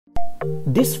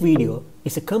This video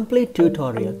is a complete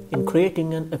tutorial in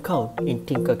creating an account in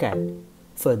TinkerCad.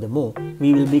 Furthermore,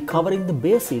 we will be covering the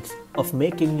basics of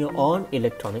making your own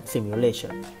electronic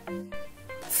simulation.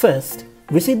 First,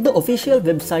 visit the official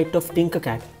website of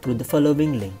TinkerCad through the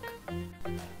following link.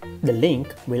 The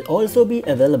link will also be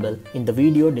available in the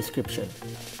video description.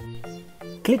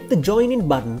 Click the Join In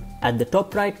button at the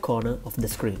top right corner of the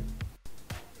screen.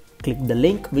 Click the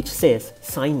link which says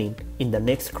Sign In the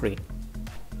next screen.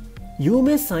 You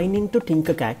may sign in to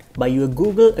TinkerCad by your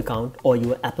Google account or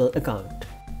your Apple account.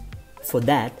 For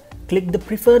that, click the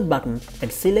Preferred button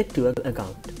and select your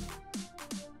account.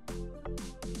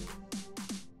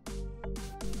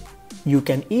 You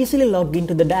can easily log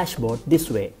into the dashboard this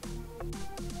way.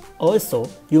 Also,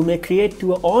 you may create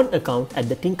your own account at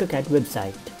the TinkerCad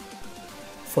website.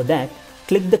 For that,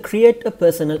 click the Create a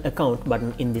Personal Account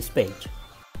button in this page.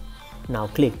 Now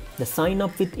click the Sign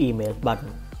Up with Email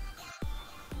button.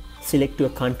 Select your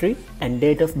country and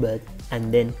date of birth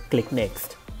and then click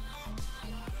Next.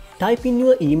 Type in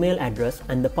your email address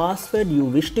and the password you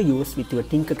wish to use with your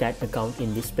TinkerCad account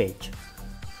in this page.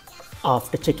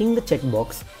 After checking the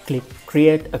checkbox, click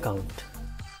Create Account.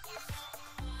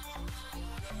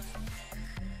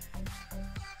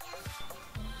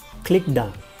 Click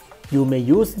Done. You may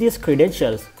use these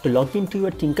credentials to log into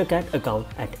your TinkerCad account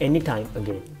at any time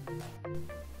again.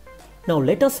 Now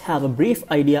let us have a brief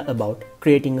idea about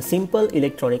creating a simple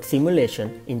electronic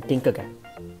simulation in TinkerCad.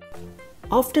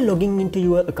 After logging into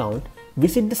your account,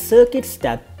 visit the Circuits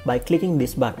tab by clicking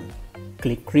this button.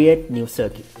 Click Create New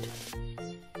Circuit.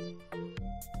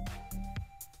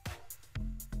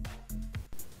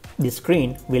 The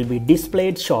screen will be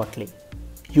displayed shortly.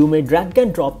 You may drag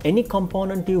and drop any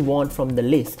component you want from the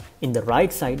list in the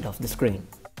right side of the screen.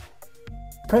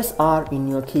 Press R in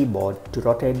your keyboard to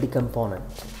rotate the component.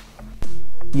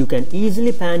 You can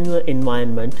easily pan your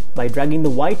environment by dragging the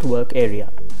white work area.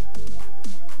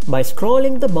 By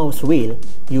scrolling the mouse wheel,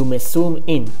 you may zoom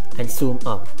in and zoom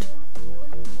out.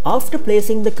 After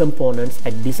placing the components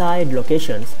at desired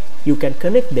locations, you can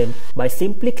connect them by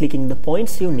simply clicking the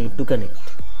points you need to connect.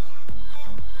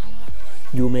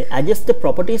 You may adjust the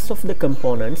properties of the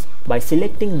components by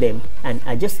selecting them and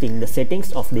adjusting the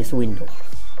settings of this window.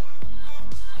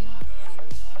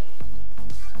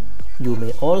 You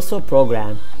may also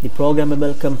program the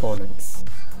programmable components.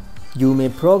 You may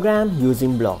program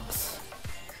using blocks.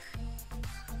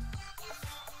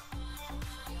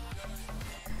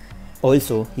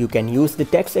 Also, you can use the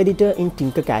text editor in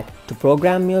TinkerCad to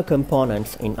program your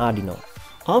components in Arduino.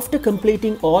 After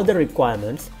completing all the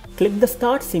requirements, click the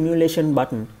Start Simulation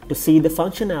button to see the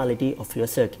functionality of your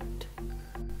circuit.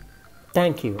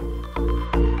 Thank you.